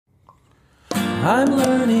I'm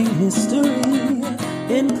learning history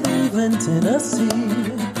in Cleveland, Tennessee.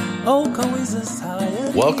 Oco is a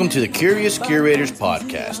science. Welcome to the Curious Curators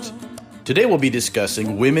podcast. Today we'll be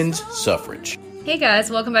discussing women's suffrage. Hey guys,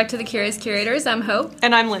 welcome back to the Curious Curators. I'm Hope.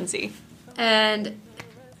 And I'm Lindsay. And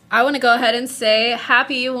I want to go ahead and say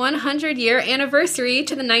happy 100-year anniversary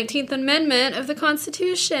to the 19th Amendment of the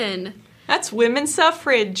Constitution. That's women's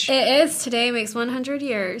suffrage. It is. Today makes 100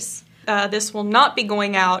 years. This will not be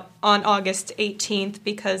going out on August 18th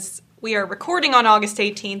because we are recording on August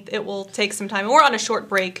 18th. It will take some time. We're on a short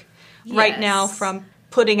break right now from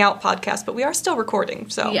putting out podcasts, but we are still recording.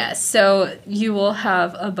 Yes, so you will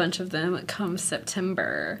have a bunch of them come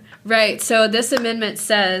September. Right, so this amendment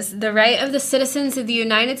says, the right of the citizens of the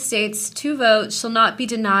United States to vote shall not be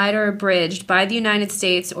denied or abridged by the United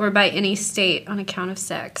States or by any state on account of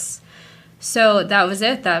sex. So that was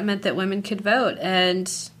it. That meant that women could vote,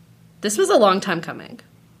 and this was a long time coming.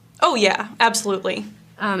 Oh, yeah, absolutely.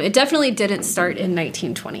 It definitely didn't start in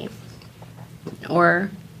 1920 or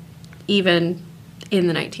even in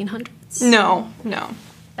the 1900s. No.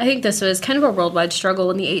 I think this was kind of a worldwide struggle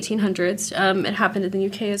in the 1800s. It happened in the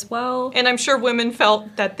UK as well. And I'm sure women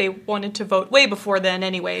felt that they wanted to vote way before then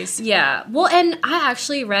anyways. Yeah. Well, and I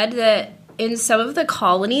actually read that in some of the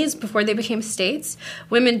colonies before they became states,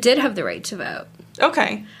 women did have the right to vote.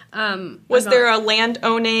 Okay. Was there a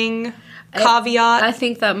land-owning caveat? I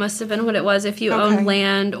think that must have been what it was. If you owned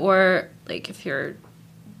land or, like, if your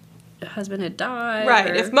husband had died.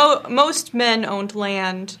 Right. If most men owned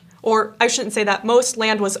land, or I shouldn't say that, most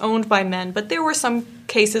land was owned by men, but there were some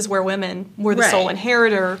cases where women were the sole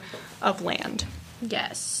inheritor of land.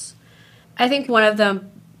 Yes. I think one of the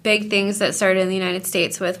big things that started in the United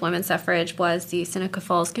States with women's suffrage was the Seneca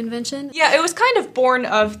Falls Convention. Yeah, it was kind of born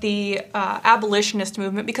of the abolitionist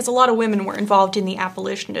movement because a lot of women were involved in the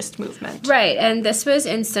abolitionist movement. Right, and this was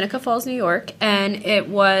in Seneca Falls, New York, and it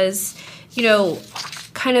was,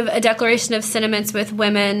 kind of a declaration of sentiments with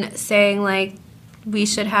women saying, like, we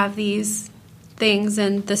should have these things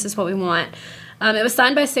and this is what we want. It was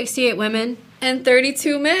signed by 68 women and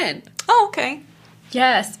 32 men. Oh, okay.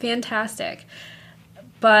 Yes, fantastic.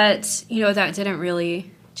 But, that didn't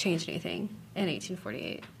really change anything in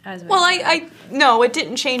 1848. Well, no, it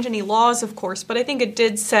didn't change any laws, of course, but I think it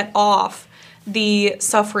did set off the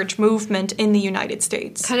suffrage movement in the United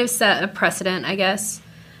States. Kind of set a precedent, I guess.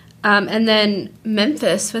 And then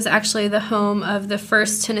Memphis was actually the home of the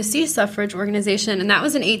first Tennessee suffrage organization, and that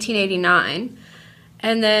was in 1889.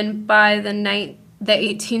 And then by the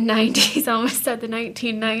 1890s, I almost said the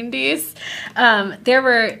 1990s, there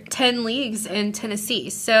were 10 leagues in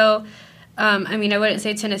Tennessee. So, I wouldn't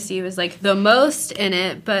say Tennessee was, like, the most in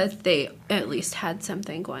it, but they at least had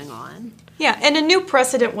something going on. Yeah, and a new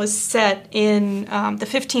precedent was set in the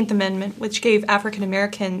 15th Amendment, which gave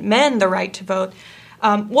African-American men the right to vote.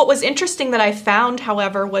 What was interesting that I found,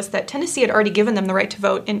 however, was that Tennessee had already given them the right to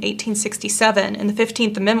vote in 1867, and the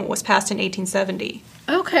 15th Amendment was passed in 1870.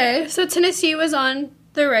 Okay, so Tennessee was on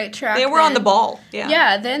the right track. They were on the ball, yeah.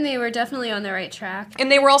 Yeah, then they were definitely on the right track.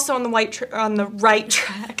 And they were also on the right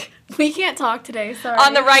track. We can't talk today, sorry.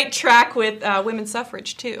 On the right track with women's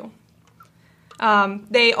suffrage, too.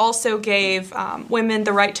 They also gave women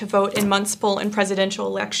the right to vote in municipal and presidential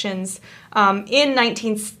elections in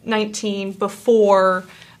 1919 before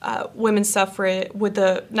women's suffrage with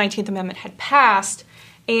the 19th Amendment had passed.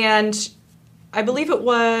 And I believe it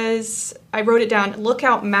was, I wrote it down,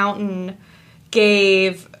 Lookout Mountain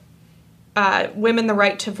gave women the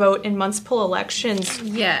right to vote in municipal elections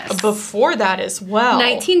before that as well.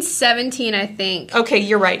 1917, I think. Okay,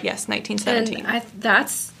 you're right, yes, 1917. And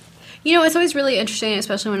that's... it's always really interesting,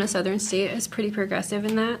 especially when a southern state is pretty progressive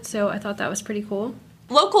in that, so I thought that was pretty cool.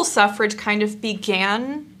 Local suffrage kind of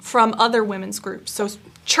began from other women's groups, so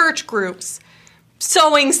church groups,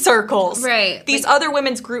 sewing circles. Right. These other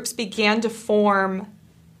women's groups began to form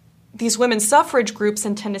these women's suffrage groups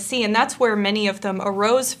in Tennessee, and that's where many of them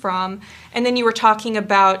arose from. And then you were talking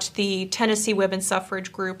about the Tennessee Women's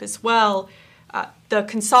Suffrage Group as well. The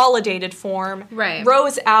consolidated form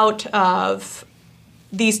rose out of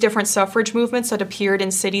these different suffrage movements that appeared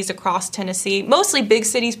in cities across Tennessee, mostly big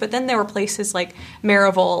cities, but then there were places like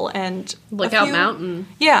Maryville and Lookout Mountain.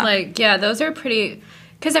 Yeah. Those are pretty,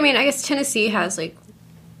 because, I guess Tennessee has, I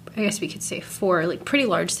guess we could say 4, pretty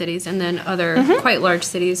large cities and then other quite large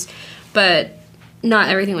cities, but not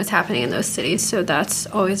everything was happening in those cities, so that's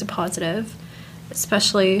always a positive,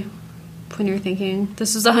 especially when you're thinking,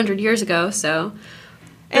 this was 100 years ago, so.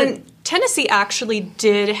 And Tennessee actually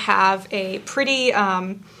did have a pretty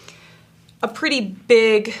a pretty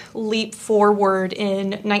big leap forward in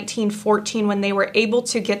 1914 when they were able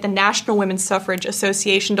to get the National Women's Suffrage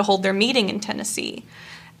Association to hold their meeting in Tennessee.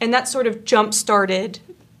 And that sort of jump-started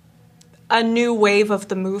a new wave of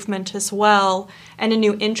the movement as well, and a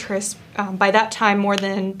new interest. By that time, more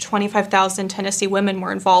than 25,000 Tennessee women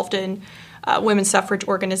were involved in women's suffrage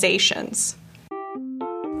organizations.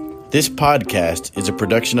 This podcast is a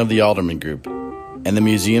production of the Alderman Group and the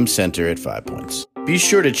Museum Center at 5 Points. Be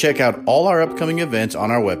sure to check out all our upcoming events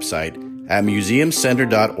on our website at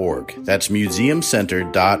museumcenter.org. That's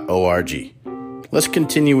museumcenter.org. Let's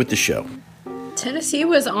continue with the show. Tennessee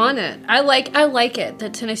was on it. I like it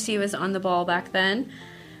that Tennessee was on the ball back then.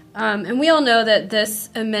 And we all know that this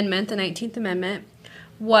amendment, the 19th Amendment,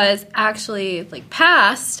 was actually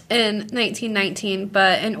passed in 1919,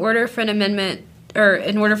 but in order for an amendment, or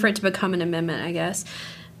in order for it to become an amendment, I guess,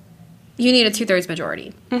 you need a 2/3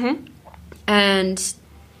 majority. Mm-hmm. And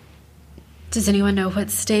does anyone know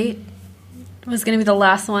what state was going to be the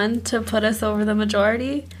last one to put us over the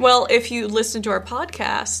majority? Well, if you listen to our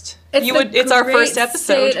podcast, it's our first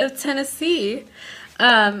episode. State of Tennessee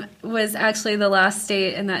was actually the last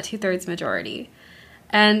state in that 2/3 majority.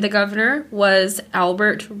 And the governor was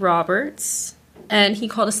Albert Roberts, and he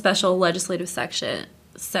called a special legislative session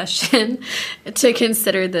to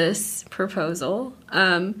consider this proposal.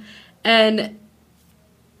 And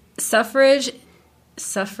suffragists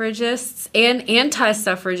and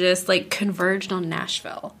anti-suffragists converged on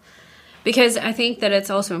Nashville, because I think that it's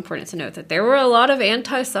also important to note that there were a lot of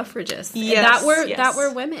anti-suffragists that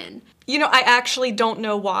were women. I actually don't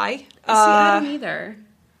know why. I don't either.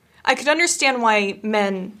 I could understand why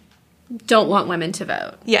men don't want women to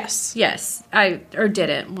vote. Yes.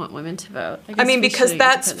 Didn't want women to vote. Because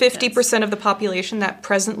that's 50% of the population that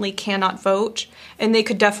presently cannot vote, and they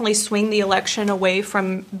could definitely swing the election away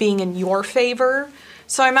from being in your favor.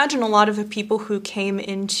 So I imagine a lot of the people who came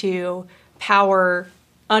into power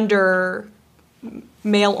under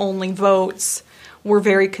male-only votes were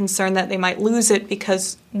very concerned that they might lose it,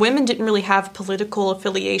 because women didn't really have political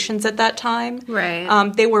affiliations at that time.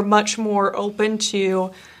 Right. They were much more open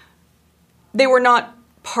to... They were not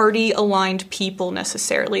party-aligned people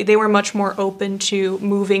necessarily. They were much more open to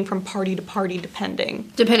moving from party to party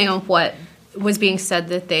depending on what was being said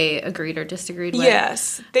that they agreed or disagreed with.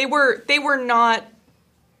 Yes. They were not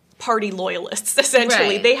party loyalists,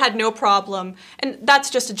 essentially. Right. They had no problem, and that's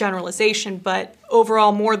just a generalization, but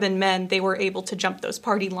overall, more than men, they were able to jump those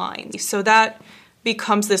party lines. So that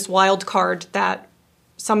becomes this wild card that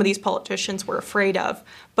some of these politicians were afraid of.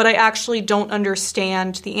 But I actually don't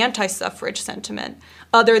understand the anti-suffrage sentiment,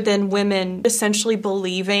 other than women essentially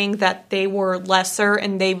believing that they were lesser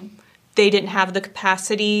and they didn't have the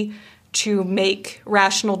capacity to make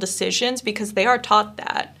rational decisions, because they are taught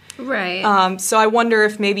that. Right. So I wonder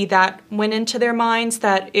if maybe that went into their minds,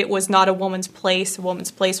 that it was not a woman's place. A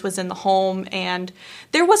woman's place was in the home. And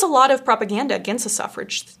there was a lot of propaganda against the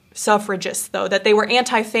suffragists, though, that they were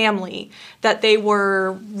anti-family, that they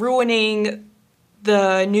were ruining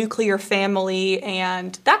the nuclear family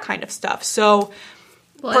and that kind of stuff. So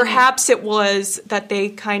perhaps it was that they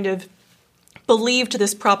kind of believed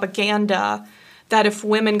this propaganda that if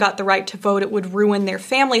women got the right to vote, it would ruin their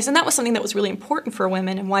families. And that was something that was really important for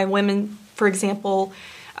women, and why women, for example,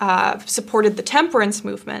 supported the temperance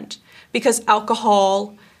movement, because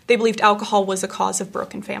they believed alcohol was a cause of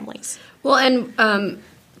broken families. Well, and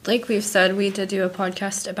like we've said, we did do a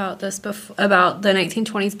podcast about this about the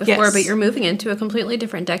 1920s before, yes. But you're moving into a completely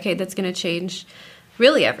different decade that's going to change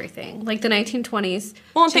really everything. The 1920s.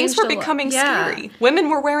 Well, and things were becoming scary. Women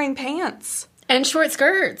were wearing pants. And short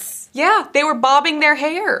skirts. Yeah, they were bobbing their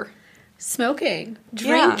hair. Smoking.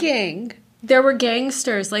 Drinking. Yeah. There were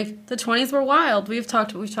gangsters. The 20s were wild. We've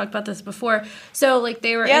talked about this before. So,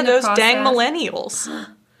 they were in the those process. dang millennials.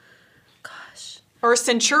 Gosh. Or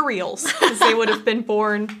centurials, because they would have been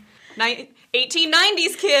born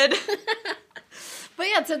 1890s kid. But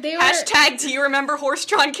yeah, so they were... Hashtag, do you remember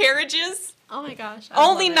horse-drawn carriages? Oh my gosh.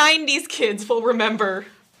 Only 90s kids will remember.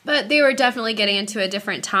 But they were definitely getting into a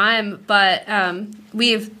different time. But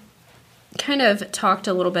we've kind of talked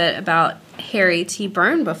a little bit about Harry T.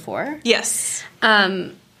 Byrne before. Yes.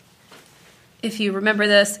 If you remember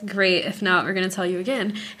this, great. If not, we're going to tell you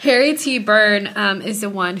again. Harry T. Byrne is the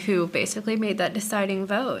one who basically made that deciding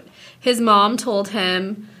vote. His mom told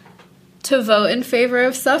him to vote in favor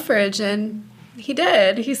of suffrage, and he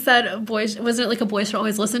did. He said, wasn't it a boy should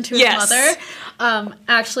always listen to his mother?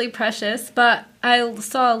 Actually precious. But I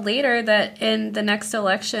saw later that in the next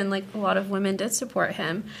election, a lot of women did support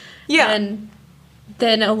him. Yeah. And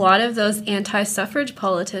then a lot of those anti-suffrage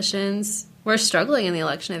politicians were struggling in the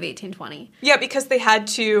election of 1820. Yeah, because they had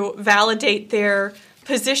to validate their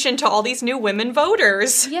position to all these new women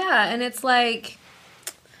voters. Yeah, and it's like...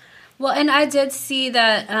 Well, and I did see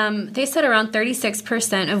that they said around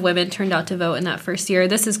 36% of women turned out to vote in that first year.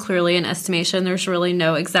 This is clearly an estimation. There's really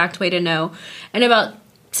no exact way to know. And about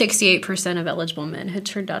 68% of eligible men had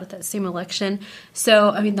turned out at that same election. So,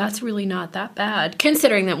 I mean, that's really not that bad,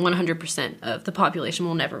 considering that 100% of the population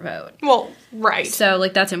will never vote. Well, right. So,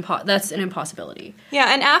 like, that's an impossibility.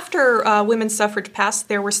 Yeah, and after women's suffrage passed,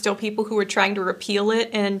 there were still people who were trying to repeal it,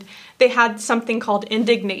 and they had something called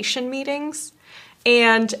indignation meetings.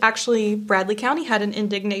 And actually, Bradley County had an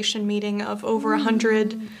indignation meeting of over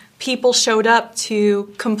 100 people showed up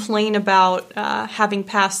to complain about having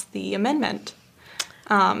passed the amendment.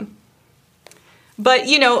 But,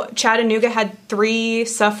 you know, Chattanooga had 3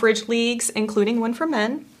 suffrage leagues, including one for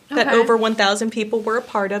men, that over 1,000 people were a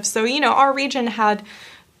part of. So, you know, our region had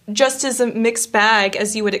just as a mixed bag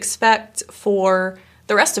as you would expect for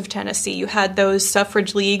the rest of Tennessee. You had those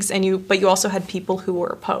suffrage leagues, but you also had people who were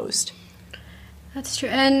opposed. That's true.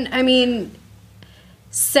 And, I mean,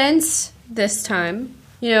 since this time,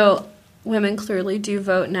 you know, women clearly do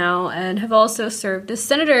vote now and have also served as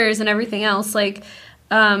senators and everything else. Like,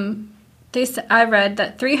 I read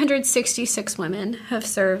that 366 women have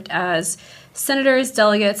served as senators,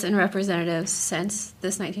 delegates, and representatives since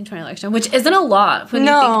this 1920 election, which isn't a lot when you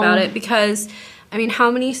think about it, because, I mean,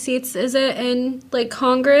 how many seats is it in, like,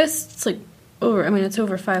 Congress? It's, like, it's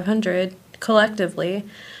over 500 collectively.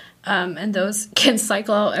 And those can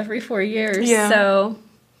cycle out every 4 years. Yeah. So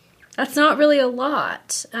that's not really a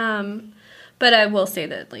lot. But I will say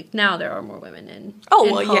that, like, now there are more women in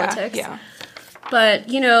politics. Yeah. But,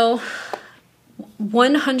 you know,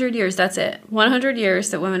 100 years, that's it. 100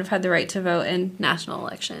 years that women have had the right to vote in national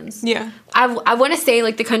elections. Yeah. I want to say,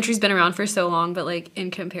 like, the country's been around for so long, but, like,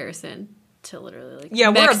 in comparison to literally, like,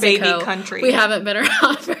 Mexico, we're a baby country. We haven't been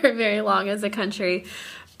around for very long as a country.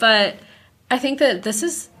 But I think this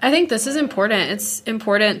is important. It's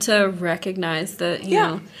important to recognize that, you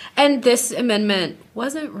know, and this amendment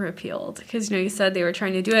wasn't repealed because, you know, you said they were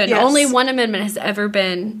trying to do it. And only one amendment has ever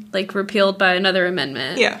been, like, repealed by another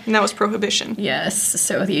amendment. Yeah, and that was prohibition. Yes,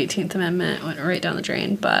 so the 18th Amendment went right down the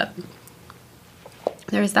drain, but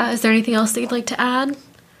there's that. Is there anything else that you'd like to add?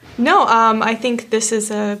 No, I think this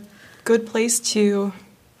is a good place to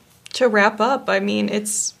wrap up. I mean,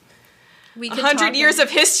 it's 100 years of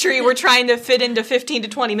history we're trying to fit into 15 to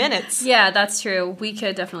 20 minutes. Yeah, that's true. We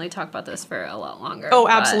could definitely talk about this for a lot longer. Oh,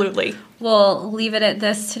 absolutely. We'll leave it at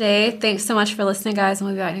this today. Thanks so much for listening, guys, and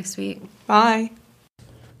we'll be back next week. Bye.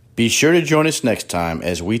 Be sure to join us next time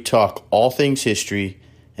as we talk all things history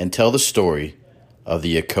and tell the story of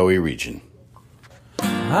the Ocoee region.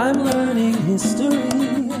 I'm learning history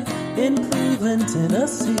in Cleveland,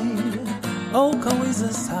 Tennessee. Ocoee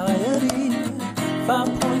Society,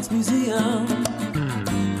 5 Points Museum,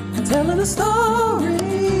 telling the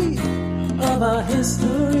story of our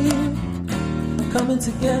history, coming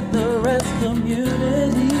together as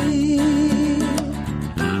community.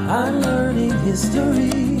 I'm learning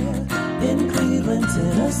history in Cleveland,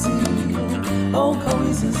 Tennessee.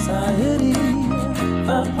 Ocoee Society,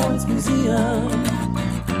 5 Points Museum,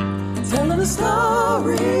 telling the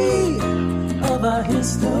story of our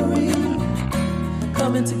history,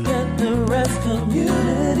 coming together as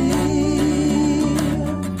community.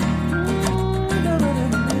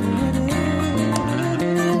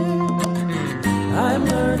 I'm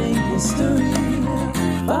learning history,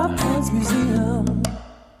 5 Points Museum.